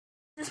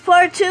This is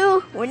part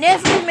 2. We're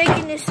never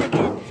making this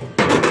again.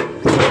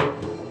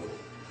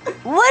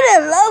 What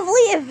a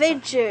lovely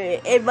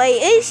adventure in my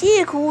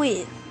AC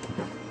Queen.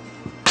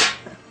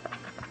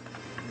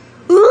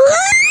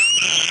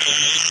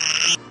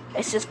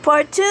 This is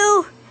part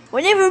 2.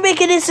 We're never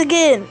making this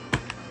again.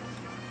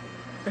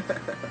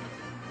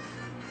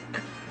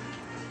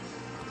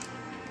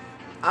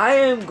 I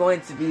am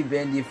going to be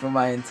Bendy for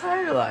my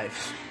entire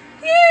life.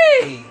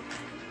 Yay!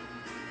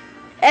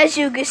 As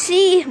you can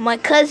see, my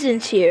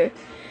cousin's here.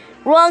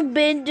 Wrong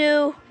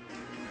Bindu.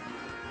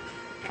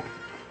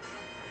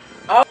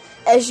 Oh.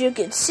 As you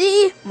can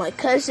see, my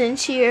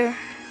cousin's here.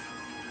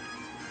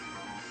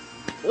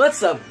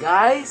 What's up,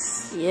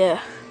 guys? Yeah.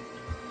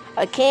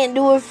 I can't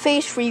do a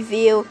face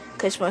reveal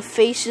because my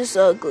face is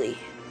ugly.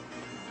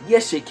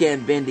 Yes, you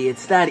can, Bendy.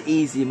 It's not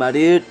easy, my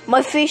dude.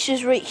 My face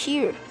is right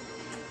here.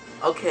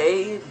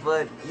 Okay,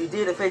 but you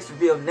did a face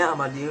reveal now,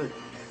 my dude.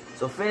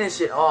 So finish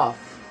it off.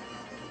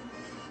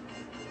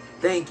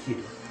 Thank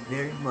you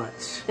very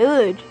much.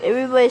 Dude,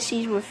 everybody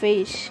sees my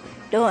face.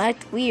 Don't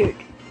act weird.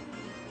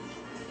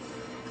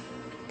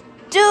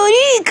 Dude,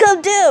 you need to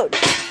come down.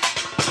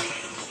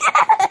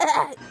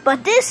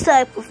 But this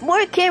time with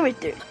more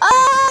characters.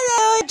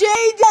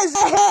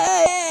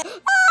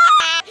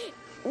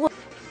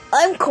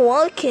 I'm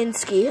Koala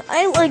Kinski.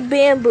 I like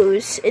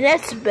bamboos, and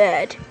that's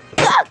bad.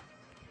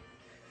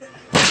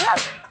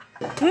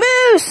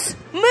 Moose!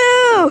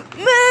 Moo!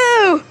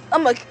 Moo!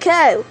 I'm a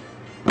cow.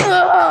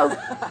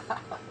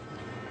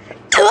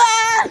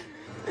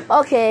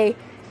 Okay,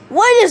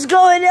 what is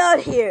going on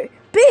here?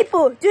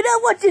 People, do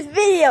not watch this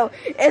video.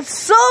 It's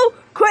so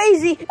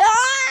crazy.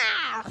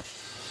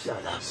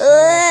 Shut up.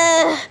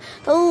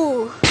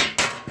 Oh.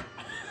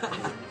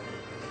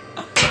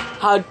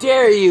 How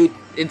dare you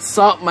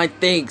insult my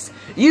things?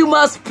 You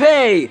must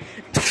pay!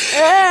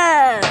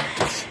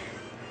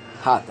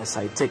 Ha, that's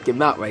how you take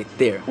him out right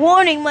there.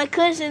 Warning, my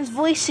cousin's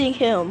voicing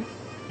him.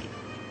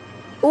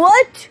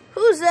 What?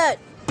 Who's that?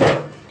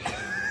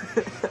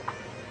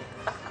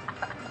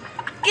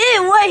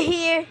 Get away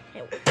here.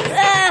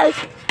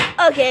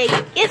 Okay,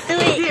 get through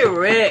it. Here,